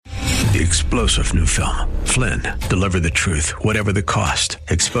The explosive new film, Flynn, deliver the truth, whatever the cost,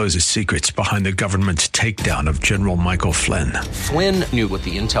 exposes secrets behind the government's takedown of General Michael Flynn. Flynn knew what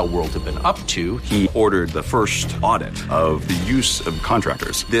the intel world had been up to. He ordered the first audit of the use of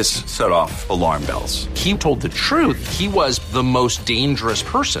contractors. This set off alarm bells. He told the truth. He was the most dangerous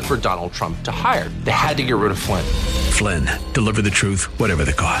person for Donald Trump to hire. They had to get rid of Flynn. Flynn, deliver the truth, whatever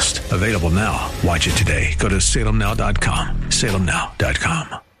the cost. Available now. Watch it today. Go to salemnow.com.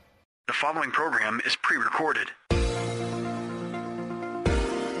 salemnow.com. The following program is pre-recorded.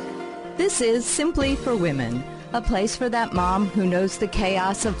 This is Simply for Women, a place for that mom who knows the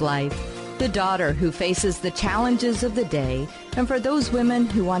chaos of life, the daughter who faces the challenges of the day, and for those women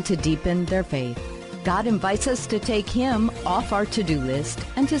who want to deepen their faith. God invites us to take Him off our to-do list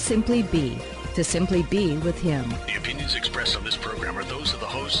and to simply be with Him. The opinions expressed on this program are those of the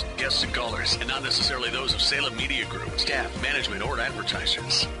hosts, guests, and callers, and not necessarily those of Salem Media Group, staff, management, or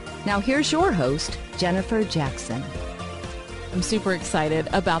advertisers. Now here's your host, Jennifer Jackson. I'm super excited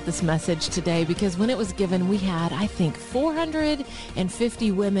about this message today because when it was given, we had, I think,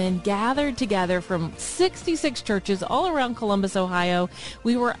 450 women gathered together from 66 churches all around Columbus, Ohio.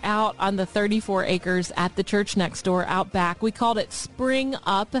 We were out on the 34 acres at the church next door out back. We called it Spring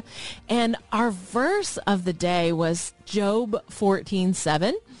Up, and our verse of the day was Job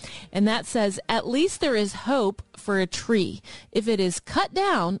 14:7, and that says, "At least there is hope for a tree. If it is cut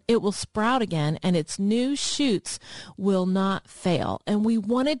down, it will sprout again, and its new shoots will not fail." And we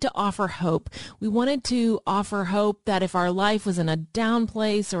wanted to offer hope. We wanted to offer hope that if our life was in a down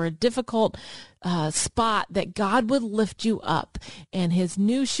place or a difficult spot, that God would lift you up and His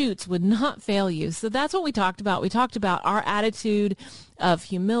new shoots would not fail you. So that's what we talked about. We talked about our attitude of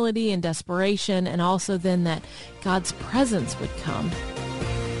humility and desperation, and also then that God's presence would come.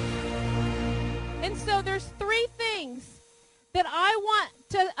 And so there's three things that I want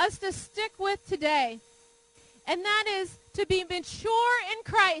us to stick with today, and that is to be mature in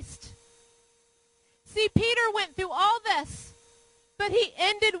Christ. See, Peter went through all this, but he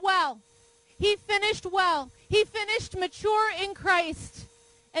ended well. He finished well. He finished mature in Christ,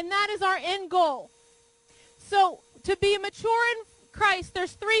 and that is our end goal. So to be mature in Christ,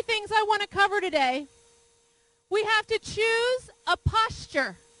 there's three things I want to cover today. We have to choose a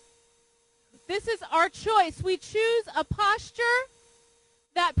posture. This is our choice. We choose a posture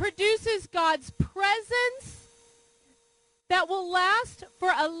that produces God's presence that will last for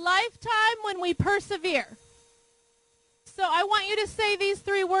a lifetime when we persevere. So I want you to say these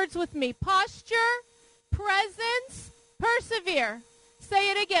three words with me. Posture, presence, persevere.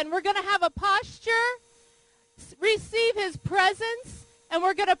 Say it again. We're going to have a posture, receive His presence, and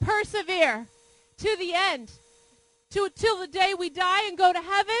we're going to persevere to the end. Till the day we die and go to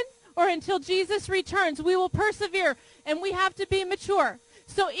heaven, or until Jesus returns, we will persevere, and we have to be mature.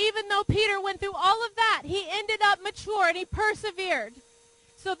 So even though Peter went through all of that, he ended up mature, and he persevered.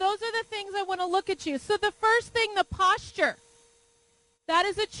 So those are the things I want to look at you. So the first thing, the posture. That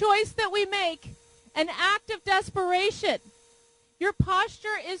is a choice that we make, an act of desperation. Your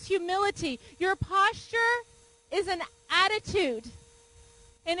posture is humility. Your posture is an attitude.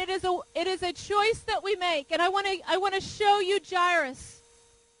 And it is a choice that we make. And I want to show you Jairus.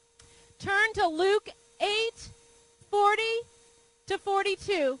 Turn to Luke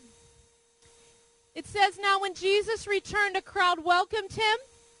 8:40-42. It says, "Now when Jesus returned, a crowd welcomed Him,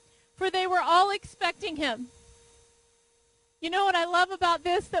 for they were all expecting Him." You know what I love about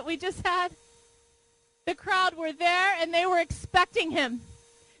this that we just had? The crowd were there and they were expecting Him.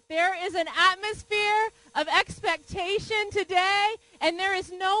 There is an atmosphere of expectation today, and there is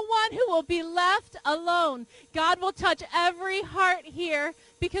no one who will be left alone. God will touch every heart here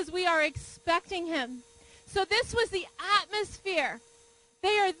because we are expecting Him. So this was the atmosphere.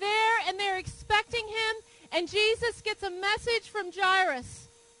 They are there and they're expecting Him, and Jesus gets a message from Jairus.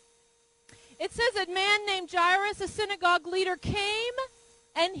 It says a man named Jairus, a synagogue leader, came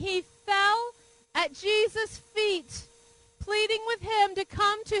and he fell at Jesus' feet, pleading with Him to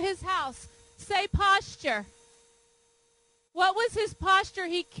come to his house. Say posture. What was his posture?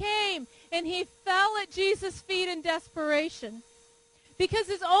 He came and he fell at Jesus' feet in desperation because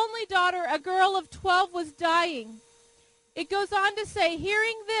his only daughter, a girl of 12, was dying. It goes on to say,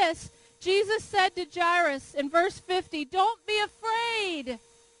 hearing this, Jesus said to Jairus in verse 50, "Don't be afraid.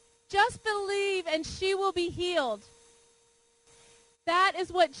 Just believe and she will be healed." That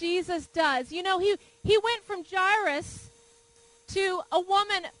is what Jesus does. You know, he went from Jairus to a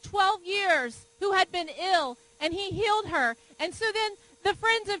woman 12 years who had been ill, and He healed her. And so then the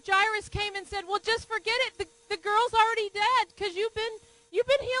friends of Jairus came and said, "Well, just forget it. The girl's already dead because you've been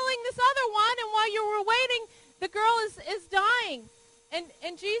healing this other one, and while you were waiting, the girl is dying."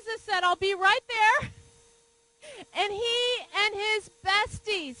 And Jesus said, I'll be right there. And he and his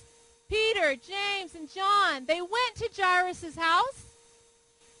besties, Peter, James, and John, they went to Jairus' house.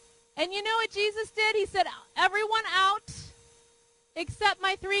 And you know what Jesus did? He said, everyone out except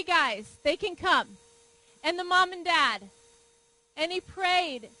my 3 guys. They can come. And the mom and dad. And he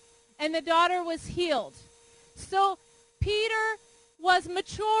prayed. And the daughter was healed. So Peter was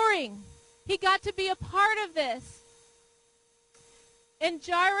maturing. He got to be a part of this. And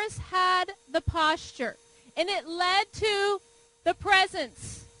Jairus had the posture. And it led to the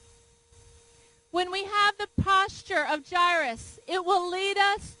presence. When we have the posture of Jairus, it will lead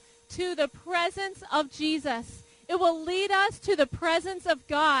us to the presence of Jesus. It will lead us to the presence of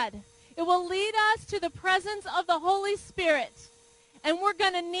God. It will lead us to the presence of the Holy Spirit. And we're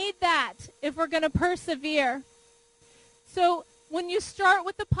going to need that if we're going to persevere. So when you start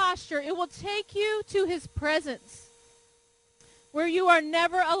with the posture, it will take you to his presence, where you are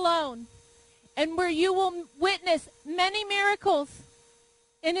never alone, and where you will witness many miracles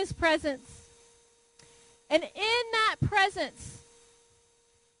in his presence. And in that presence,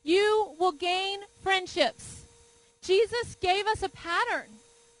 you will gain friendships. Jesus gave us a pattern.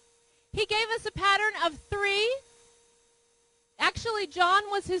 He gave us a pattern of 3. Actually, John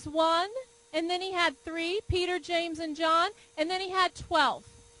was his 1, and then he had 3, Peter, James, and John, and then he had 12.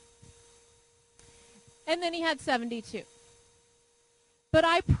 And then he had 72. But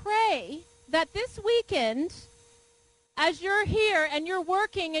I pray that this weekend, as you're here and you're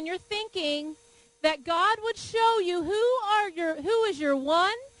working and you're thinking, that God would show you who is your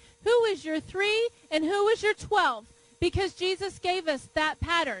 1, who is your 3, and who is your 12, because Jesus gave us that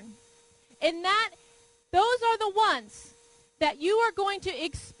pattern. And those are the ones that you are going to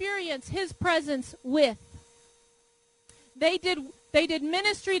experience his presence with. They did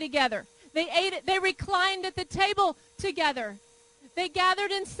ministry together. They ate, they reclined at the table together. They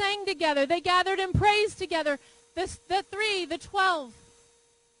gathered and sang together. They gathered and praised together. The 3, the 12.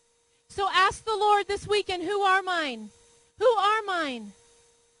 So ask the Lord this weekend, who are mine? Who are mine?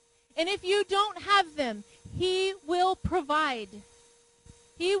 And if you don't have them, he will provide.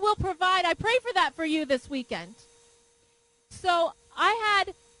 He will provide. I pray for that for you this weekend. So I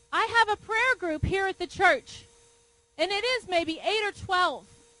have a prayer group here at the church. And it is maybe 8 or 12.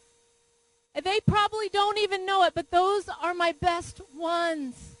 And they probably don't even know it, but those are my best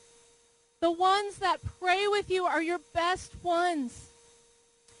ones. The ones that pray with you are your best ones.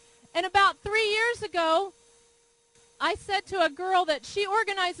 And about 3 years ago, I said to a girl that she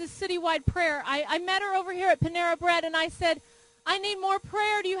organizes citywide prayer. I met her over here at Panera Bread, and I said, I need more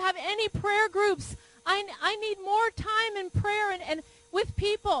prayer. Do you have any prayer groups? I need more time in prayer and with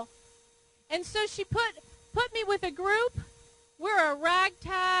people. And so she put me with a group. We're a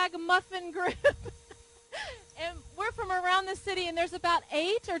ragtag muffin group. And we're from around the city, and there's about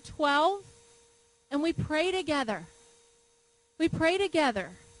 8 or 12. And we pray together. We pray together.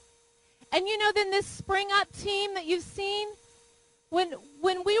 And you know, then this Spring Up team that you've seen, when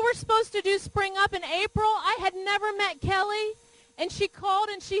we were supposed to do Spring Up in April, I had never met Kelly. And she called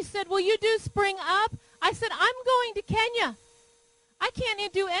and she said, will you do Spring Up? I said, I'm going to Kenya. I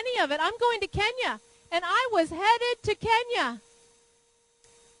can't do any of it. I'm going to Kenya. And I was headed to Kenya.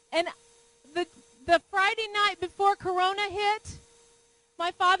 And the Friday night before Corona hit,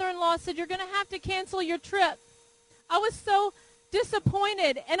 my father-in-law said, you're going to have to cancel your trip. I was so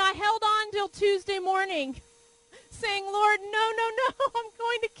disappointed, and I held on till Tuesday morning saying, Lord, no, I'm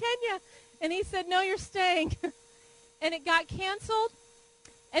going to Kenya. And he said, no, you're staying. And it got canceled.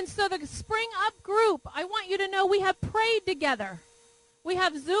 And so the Spring Up group, I want you to know we have prayed together. We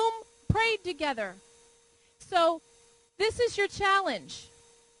have Zoom prayed together. So this is your challenge.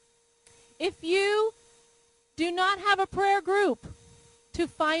 If you do not have a prayer group, to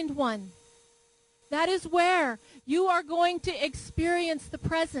find one. That is where you are going to experience the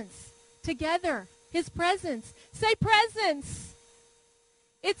presence together, his presence. Say presence.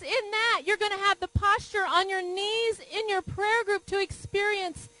 It's in that you're going to have the posture on your knees in your prayer group to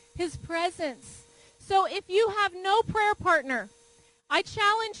experience his presence. So if you have no prayer partner, I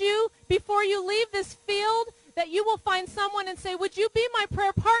challenge you before you leave this field that you will find someone and say, would you be my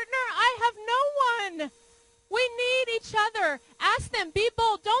prayer partner? I have no one. We need each other. Ask them. Be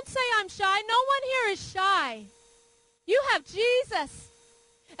bold. Don't say I'm shy. No one here is shy. You have Jesus.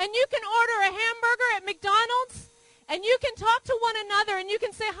 And you can order a hamburger at McDonald's, and you can talk to one another, and you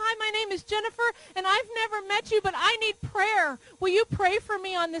can say, hi, my name is Jennifer, and I've never met you, but I need prayer. Will you pray for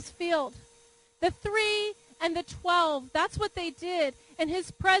me on this field? The 3 and the 12, that's what they did. And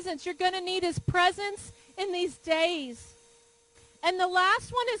his presence, you're going to need his presence in these days. And the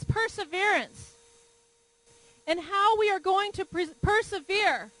last one is perseverance. and how we are going to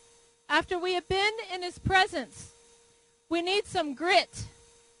persevere after we have been in his presence. We need some grit.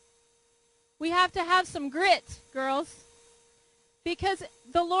 We have to have some grit, girls. Because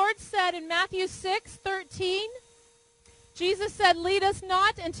the Lord said in Matthew 6:13, Jesus said, lead us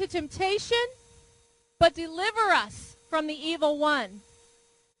not into temptation, but deliver us from the evil one.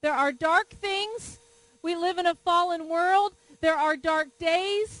 There are dark things. We live in a fallen world. There are dark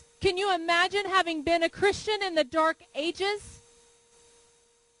days. Can you imagine having been a Christian in the dark ages?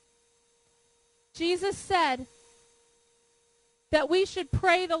 Jesus said that we should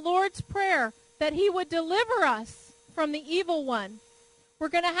pray the Lord's Prayer, that he would deliver us from the evil one. We're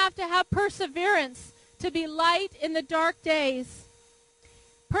going to have perseverance to be light in the dark days.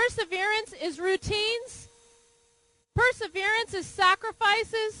 Perseverance is routines. Perseverance is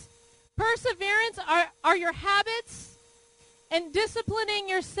sacrifices. Perseverance are your habits and disciplining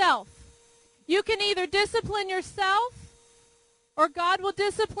yourself. You can either discipline yourself or God will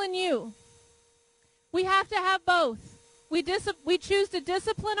discipline you. We have to have both. We choose to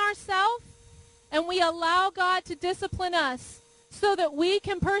discipline ourselves, and we allow God to discipline us so that we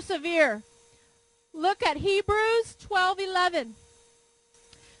can persevere. Look at Hebrews 12:11.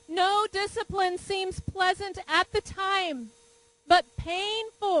 No discipline seems pleasant at the time, but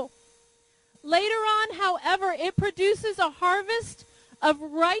painful. Later on, however, it produces a harvest of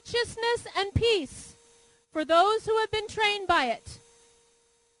righteousness and peace for those who have been trained by it.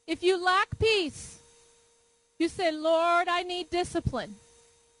 If you lack peace, you say, Lord, I need discipline.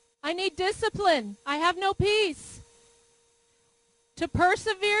 I need discipline. I have no peace. To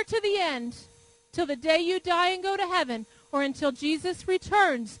persevere to the end, till the day you die and go to heaven, or until Jesus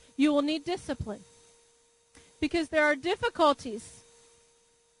returns, you will need discipline. Because there are difficulties.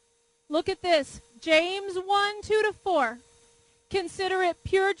 Look at this. James 1:2-4. Consider it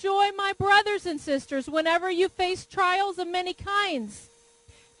pure joy, my brothers and sisters, whenever you face trials of many kinds,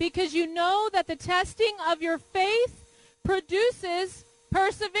 because you know that the testing of your faith produces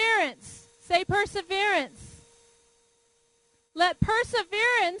perseverance. Say perseverance. Let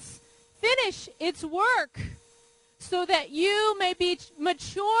perseverance finish its work so that you may be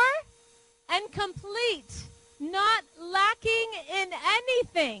mature and complete, not lacking in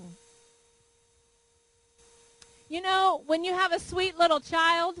anything. You know, when you have a sweet little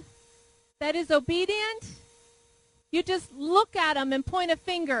child that is obedient, you just look at them and point a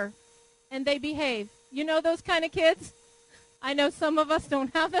finger and they behave. You know those kind of kids? I know some of us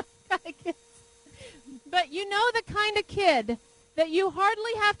don't have those kind of kids. But you know the kind of kid that you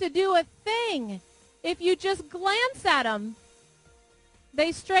hardly have to do a thing. If you just glance at them,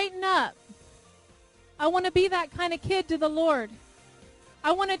 they straighten up. I want to be that kind of kid to the Lord.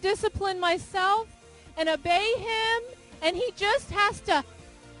 I want to discipline myself and obey him, and he just has to,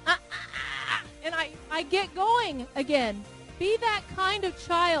 and I get going again. Be that kind of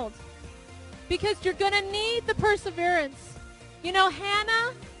child, because you're going to need the perseverance. You know,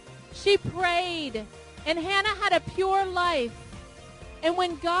 Hannah, she prayed, and Hannah had a pure life. And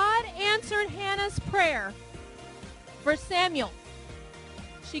when God answered Hannah's prayer for Samuel,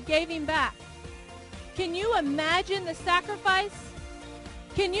 she gave him back. Can you imagine the sacrifice?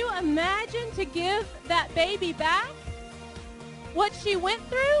 Can you imagine to give that baby back? What she went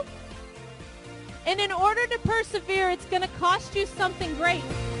through? And in order to persevere, it's going to cost you something great.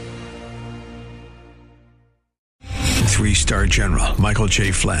 3-star General Michael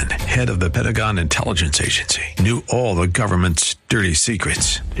J. Flynn, head of the Pentagon Intelligence Agency, knew all the government's dirty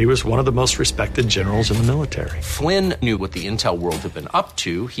secrets. He was one of the most respected generals in the military. Flynn knew what the intel world had been up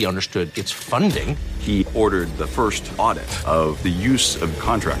to. He understood its funding. He ordered the first audit of the use of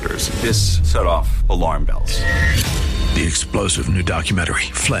contractors. This set off alarm bells. The explosive new documentary,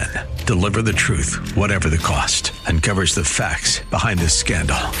 Flynn, Deliver the Truth, Whatever the Cost, uncovers the facts behind this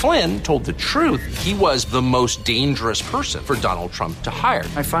scandal. Flynn told the truth. He was the most dangerous person for Donald Trump to hire.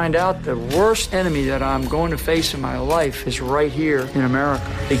 I find out the worst enemy that I'm going to face in my life is right here in America.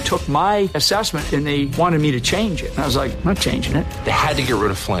 They took my assessment and they wanted me to change it. And I was like, I'm not changing it. They had to get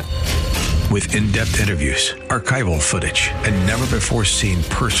rid of Flynn. With in-depth interviews, archival footage, and never-before-seen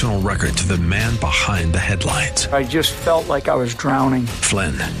personal records of the man behind the headlines. I just felt like I was drowning.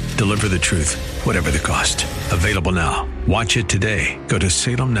 Flynn, Deliver the Truth, Whatever the Cost. Available now. Watch it today. Go to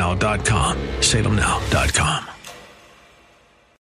salemnow.com. salemnow.com.